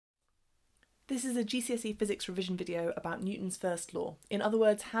This is a GCSE Physics revision video about Newton's first law. In other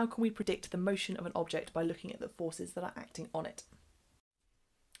words, how can we predict the motion of an object by looking at the forces that are acting on it?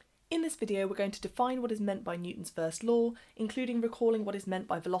 In this video, we're going to define what is meant by Newton's first law, including recalling what is meant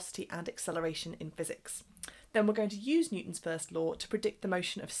by velocity and acceleration in physics. Then we're going to use Newton's first law to predict the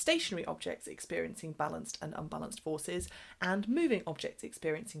motion of stationary objects experiencing balanced and unbalanced forces, and moving objects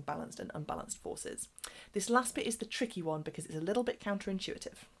experiencing balanced and unbalanced forces. This last bit is the tricky one because it's a little bit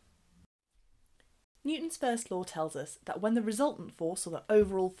counterintuitive. Newton's first law tells us that when the resultant force, or the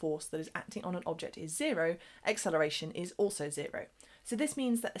overall force that is acting on an object, is zero, acceleration is also zero. So this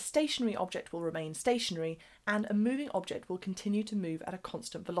means that a stationary object will remain stationary and a moving object will continue to move at a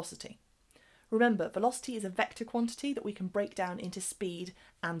constant velocity. Remember, velocity is a vector quantity that we can break down into speed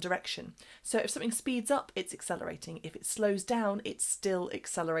and direction. So if something speeds up, it's accelerating. If it slows down, it's still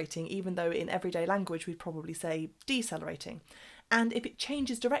accelerating, even though in everyday language we'd probably say decelerating. And if it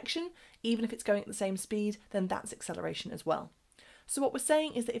changes direction, even if it's going at the same speed, then that's acceleration as well. So what we're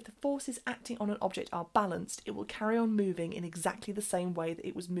saying is that if the forces acting on an object are balanced, it will carry on moving in exactly the same way that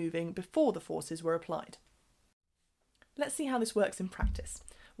it was moving before the forces were applied. Let's see how this works in practice.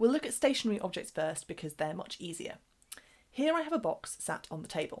 We'll look at stationary objects first because they're much easier. Here I have a box sat on the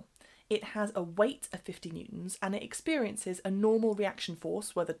table. It has a weight of 50 newtons and it experiences a normal reaction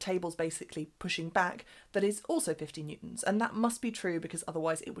force where the table's basically pushing back that is also 50 newtons, and that must be true because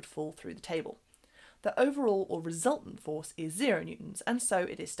otherwise it would fall through the table. The overall or resultant force is 0 newtons, and so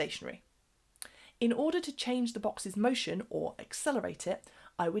it is stationary. In order to change the box's motion or accelerate it,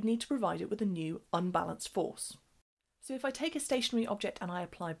 I would need to provide it with a new unbalanced force. So if I take a stationary object and I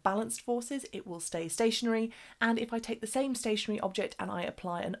apply balanced forces, it will stay stationary, and if I take the same stationary object and I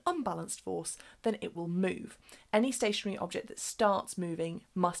apply an unbalanced force, then it will move. Any stationary object that starts moving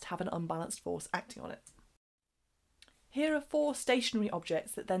must have an unbalanced force acting on it. Here are 4 stationary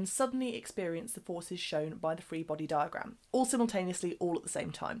objects that then suddenly experience the forces shown by the free body diagram, all simultaneously, all at the same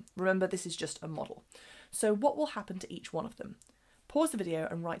time. Remember, this is just a model. So what will happen to each one of them? Pause the video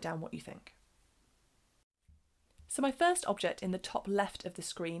and write down what you think. So my first object in the top left of the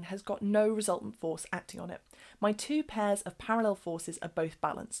screen has got no resultant force acting on it. My 2 pairs of parallel forces are both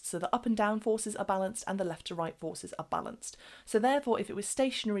balanced, so the up and down forces are balanced and the left to right forces are balanced. So therefore, if it was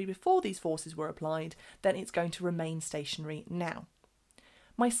stationary before these forces were applied, then it's going to remain stationary now.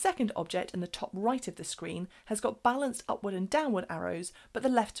 My second object in the top right of the screen has got balanced upward and downward arrows, but the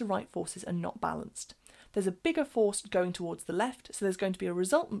left to right forces are not balanced. There's a bigger force going towards the left, so there's going to be a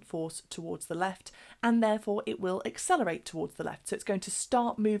resultant force towards the left, and therefore it will accelerate towards the left. So it's going to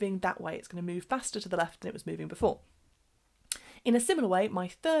start moving that way. It's going to move faster to the left than it was moving before. In a similar way, my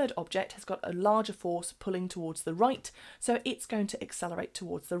third object has got a larger force pulling towards the right, so it's going to accelerate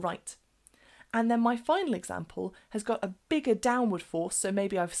towards the right. And then my final example has got a bigger downward force, so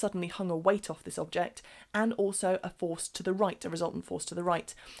maybe I've suddenly hung a weight off this object, and also a force to the right, a resultant force to the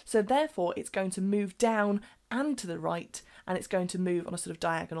right. So therefore it's going to move down and to the right, and it's going to move on a sort of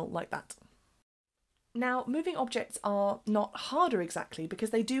diagonal like that. Now, moving objects are not harder exactly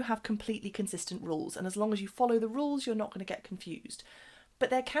because they do have completely consistent rules, and as long as you follow the rules, you're not going to get confused. But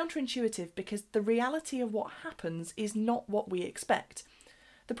they're counterintuitive because the reality of what happens is not what we expect.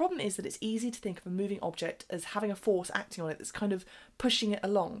 The problem is that it's easy to think of a moving object as having a force acting on it that's kind of pushing it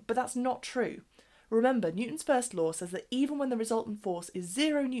along, but that's not true. Remember, Newton's first law says that even when the resultant force is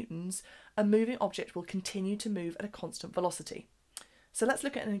 0 newtons, a moving object will continue to move at a constant velocity. So let's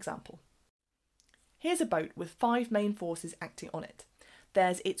look at an example. Here's a boat with 5 main forces acting on it.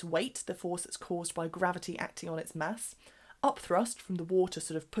 There's its weight, the force that's caused by gravity acting on its mass, upthrust from the water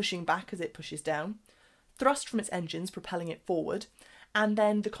sort of pushing back as it pushes down, thrust from its engines propelling it forward, and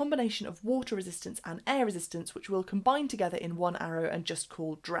then the combination of water resistance and air resistance, which will combine together in one arrow and just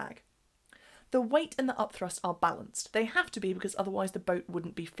call drag. The weight and the upthrust are balanced. They have to be because otherwise the boat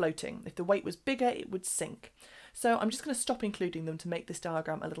wouldn't be floating. If the weight was bigger, it would sink. So I'm just going to stop including them to make this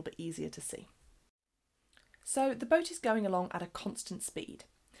diagram a little bit easier to see. So the boat is going along at a constant speed.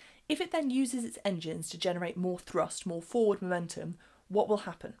 If it then uses its engines to generate more thrust, more forward momentum, what will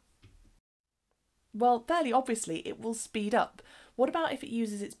happen? Well, fairly obviously, it will speed up. What about if it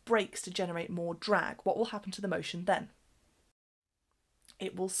uses its brakes to generate more drag? What will happen to the motion then?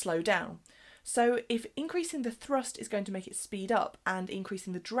 It will slow down. So if increasing the thrust is going to make it speed up and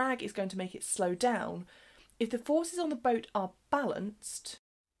increasing the drag is going to make it slow down, if the forces on the boat are balanced,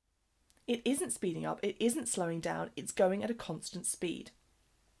 it isn't speeding up, it isn't slowing down, it's going at a constant speed.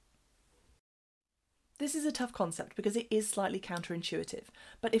 This is a tough concept because it is slightly counterintuitive,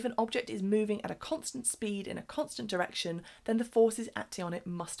 but if an object is moving at a constant speed in a constant direction, then the forces acting on it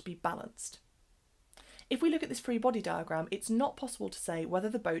must be balanced. If we look at this free body diagram, it's not possible to say whether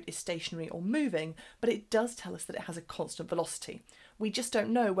the boat is stationary or moving, but it does tell us that it has a constant velocity. We just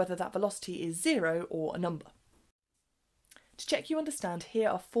don't know whether that velocity is 0 or a number. To check you understand, here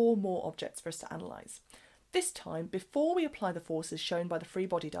are 4 more objects for us to analyse. This time, before we apply the forces shown by the free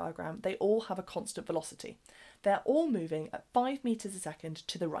body diagram, they all have a constant velocity. They're all moving at 5 metres a second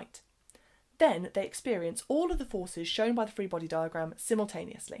to the right. Then they experience all of the forces shown by the free body diagram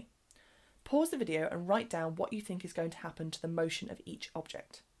simultaneously. Pause the video and write down what you think is going to happen to the motion of each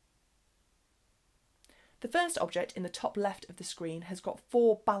object. The first object in the top left of the screen has got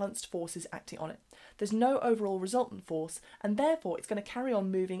 4 balanced forces acting on it. There's no overall resultant force, and therefore it's going to carry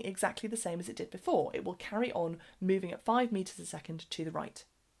on moving exactly the same as it did before. It will carry on moving at 5 metres a second to the right.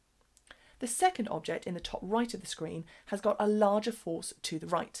 The second object in the top right of the screen has got a larger force to the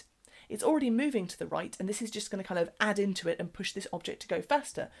right. It's already moving to the right, and this is just going to kind of add into it and push this object to go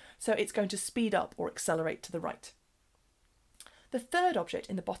faster, so it's going to speed up or accelerate to the right. The third object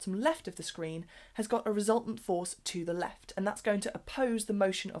in the bottom left of the screen has got a resultant force to the left, and that's going to oppose the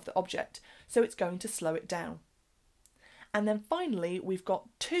motion of the object, so it's going to slow it down. And then finally, we've got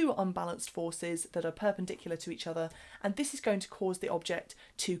 2 unbalanced forces that are perpendicular to each other, and this is going to cause the object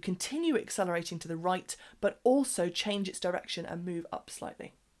to continue accelerating to the right, but also change its direction and move up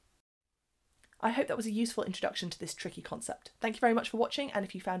slightly. I hope that was a useful introduction to this tricky concept. Thank you very much for watching, and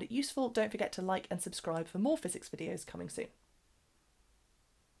if you found it useful, don't forget to like and subscribe for more physics videos coming soon.